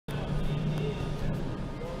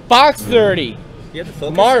Box 30. You have to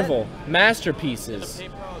focus Marvel Masterpieces.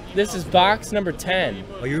 This is box number 10.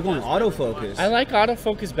 Oh, you're going autofocus. I like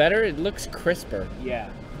autofocus better. It looks crisper. Yeah.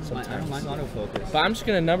 I don't like autofocus. But I'm just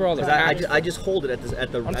gonna number all the packs. I just hold it at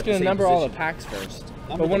the. I'm just gonna number all the packs first.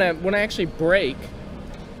 But when I actually break,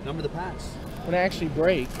 number the packs. When I actually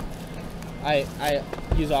break, I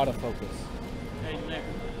use autofocus. Hey Nick,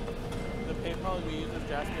 the PayPal we use is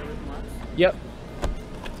Jaspys everything works? Yep.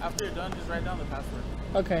 After you're done, just write down the password.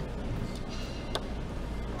 Okay.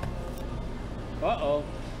 Uh-oh.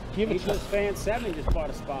 Do you have Eagles fan 7 just bought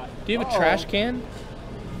a spot. Do you have a trash can?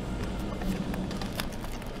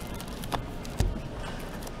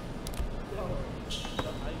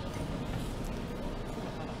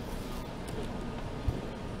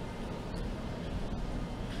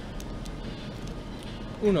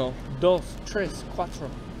 Uno, dos, tres, cuatro.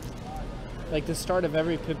 Like the start of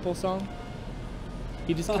every Pitbull song.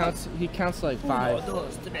 He just counts. He counts like 5. Uno,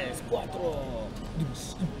 dos, tres, cuatro.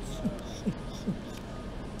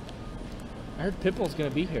 I heard Pitbull's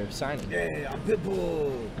gonna be here signing. Yeah, I'm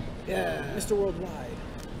Pitbull. Yeah, Mr. Worldwide.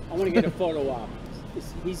 I want to get a photo op.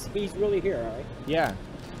 He's really here, all right? Yeah,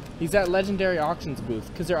 he's at Legendary Auctions booth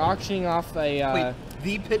because they're auctioning off a. Wait,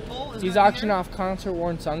 the Pitbull? He's auctioning off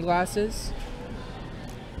concert-worn sunglasses.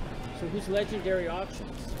 So who's Legendary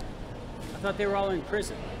Auctions? I thought they were all in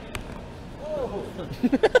prison. Oh.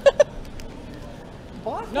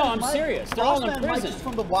 No, I'm serious. They're all in prison. Just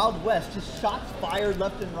from the Wild West, just shots fired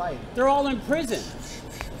left and right. They're all in prison.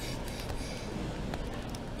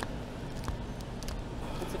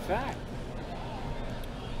 It's a fact.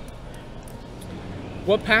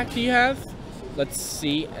 What pack do you have? Let's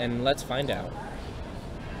see and let's find out.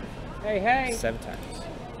 Hey. 7 times.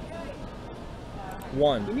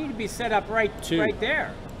 1. You need to be set up right 2, right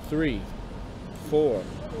there. 3, 4,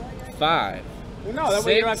 5. Well, no, that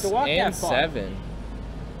way you don't have to walk and that far. 7.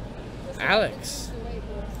 Alex.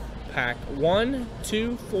 Pack 1,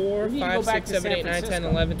 2, 4, 5, 6, 7, 8, 9, 10,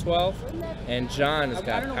 11, 12. And John has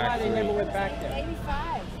got I don't know pack why 3. they never went back there.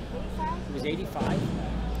 85. It was 85?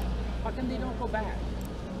 How come they don't go back?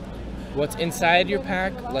 What's inside your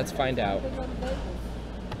pack? Let's find out.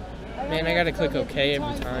 Man, I gotta click OK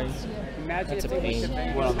every time. Imagine That's if a they went pain. to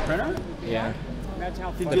Vegas. What, on the printer? Yeah. Imagine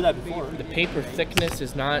how Didn't do that before. The paper thickness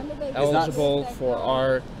is not eligible for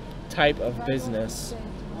our type of business.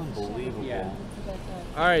 Unbelievable. Yeah.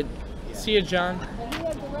 All right. See you, John.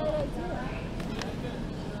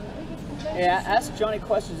 Yeah, ask Johnny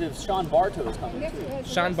questions if Sean Bartow is coming too.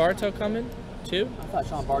 Sean Bartow coming too? I thought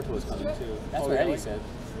Sean Bartow was coming too. That's what Eddie said.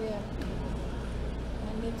 Yeah.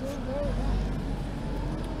 And they're doing very well.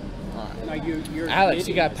 No, you're Alex,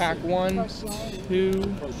 you got pack 1, 2.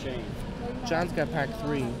 Crocheting. John's got pack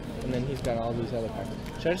 3, and then he's got all these other packs.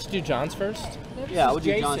 Should I just do John's first? Yeah, I would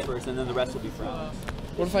do Jason. John's first, and then the rest will be friends.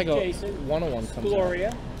 What if I go Jason. 101 comes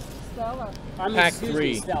Gloria. Stella. Pack Excuse me,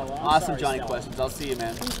 3. Stella. I'm Awesome sorry, Johnny Stella. questions. I'll see you,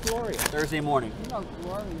 man. Who's Gloria? Thursday morning. You know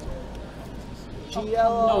Gloria.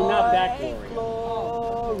 No, not that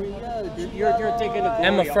Gloria. You're thinking of Gloria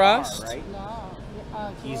Emma R, Frost? right? No.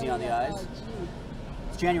 Easy on the eyes.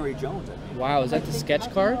 It's January Jones, I think. Wow, is that the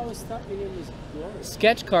sketch card? I always thought your name was Gloria.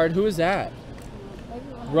 Sketch card, who is that?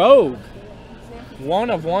 Rogue. 1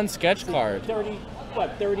 of 1 sketch card.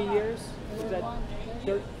 30 years? Is that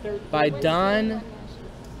 30? By Don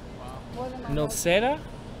Nocera?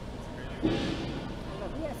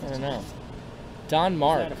 I don't know. Don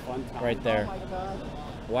Mark, Is that a fun time? right there.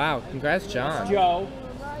 Wow, congrats, John. Joe.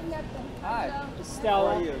 Hi.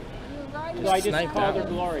 Stella. So I just Sniped called her out.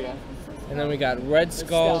 Gloria. And then we got Red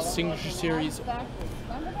Skull Stella. Signature Series,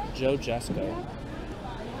 Joe Jesco.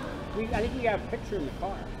 I think we got a picture in the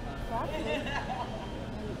car.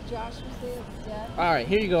 Josh was there. Dad. All right,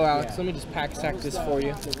 here you go, Alex. Yeah. Let me just pack sack this for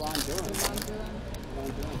you. The Ron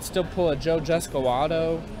Durham. Still pull a Joe Jesco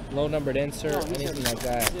auto, low numbered insert, anything like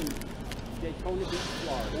that. He's in Daytona Beach,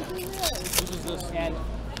 Florida. And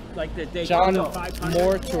like the John Daytona 500,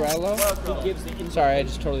 Mortarello. he gives the Sorry, I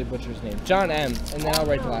just totally butchered his name. John M. And then I'll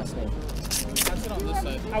write the last name. That's it on this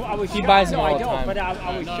side. I was He shocked. buys them No, all I the don't, time. But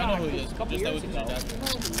I was No, I know shocked who he a is. couple Just that we years can ago.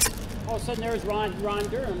 do All of a sudden there's Ron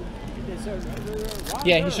Durham. There's Ron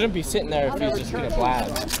Yeah, he Durham. shouldn't be sitting there if he's just gonna blab.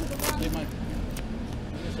 Leave my.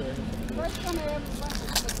 First one I ever went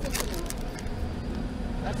was Pacific.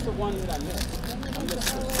 That's the one that I missed. Then there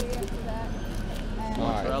was a LA after that. And All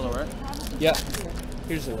right. Mortarella, right? Yep.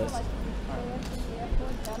 Here's the list. like, they went to the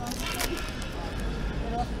airport, got on the plane,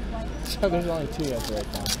 get off the plane. So there's only 2 you have to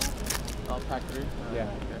write down. I'll pack 3. Yeah.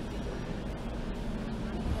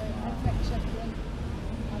 I checked in.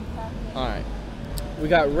 Unpacked it. All right. We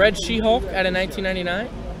got Red She-Hulk out of 1999.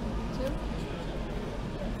 Two.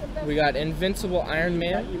 We got Invincible Iron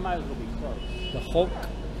Man. You might as well be close. The Hulk.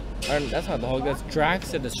 That's not the Hulk. That's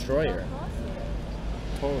Drax the Destroyer.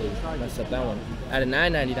 Totally messed up that one. Out of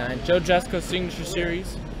 $9.99. Joe Jusko Signature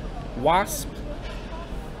Series. Wasp.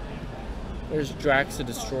 There's Drax the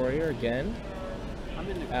Destroyer again.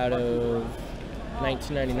 Out of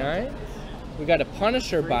 $19.99. We got a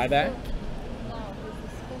Punisher buyback.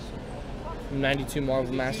 92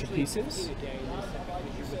 Marvel Masterpieces.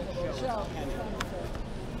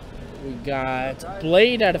 We got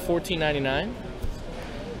Blade out of $14.99.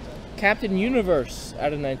 Captain Universe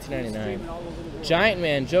out of $19.99. Giant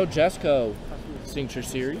Man Joe Jusko Signature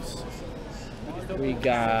Series. We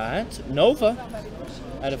got Nova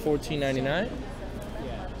out of $14.99.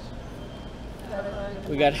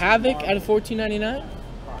 We got Havoc out of $14.99.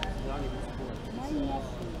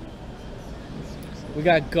 We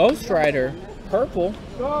got Ghost Rider Purple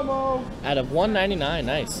out of $1.99.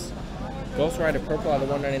 Nice. Ghost Rider Purple out of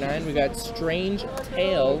 $1.99. We got Strange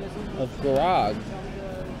Tale of Grog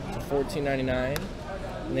to $14.99.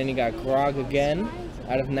 And then you got Grog again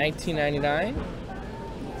out of $19.99.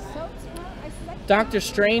 Doctor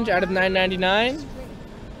Strange out of $9.99.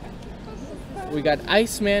 We got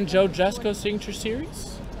Iceman Joe Jusko Signature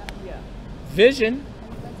Series. Vision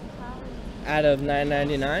out of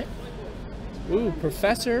 $9.99. Ooh,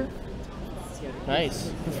 Professor.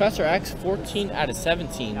 Nice. Professor X 14 out of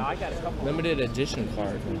 17. Limited edition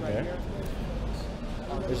card right there.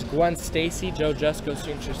 There's Gwen Stacy Joe Jusko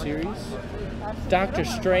Signature Series. Doctor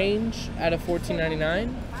Strange out of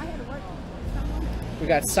 $14.99. We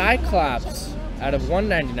got Cyclops out of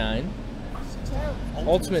 $1.99.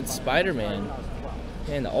 Ultimate Spider-Man.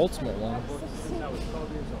 And the ultimate one.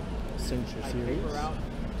 Signature Series.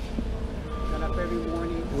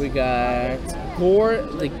 We got Gore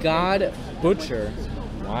the God Butcher.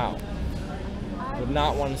 Wow. Would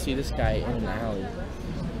not want to see this guy in an alley.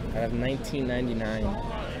 Out of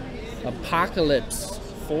 $19.99. Apocalypse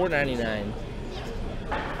 $4.99.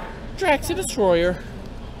 Drax the Destroyer.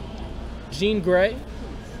 Jean Grey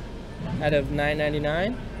out of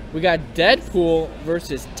 $9.99. We got Deadpool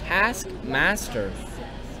versus Taskmaster.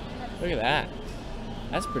 Look at that.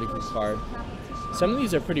 That's a pretty cool card. Some of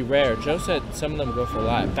these are pretty rare. Joe said some of them go for a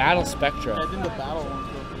lot. Battle Spectra. I think the battle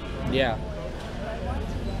ones go for Yeah.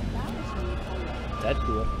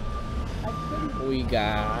 Deadpool. We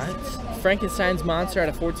got Frankenstein's Monster out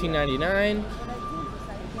of $14.99.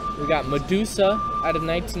 We got Medusa out of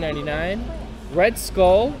 $19.99. Red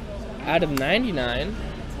Skull out of $99.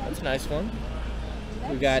 That's a nice one.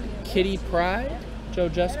 We got Kitty Pryde, Joe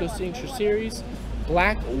Jusko Signature Series.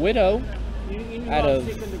 Black Widow out of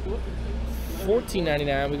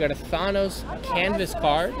 $14.99. We got a Thanos canvas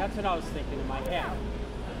card. That's what I was thinking in my head.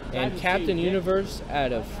 And Captain Universe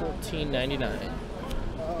out of $14.99.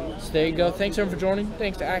 So there you go. Thanks everyone for joining.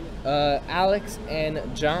 Thanks to Alex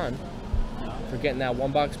and John for getting that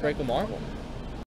one box break of Marvel.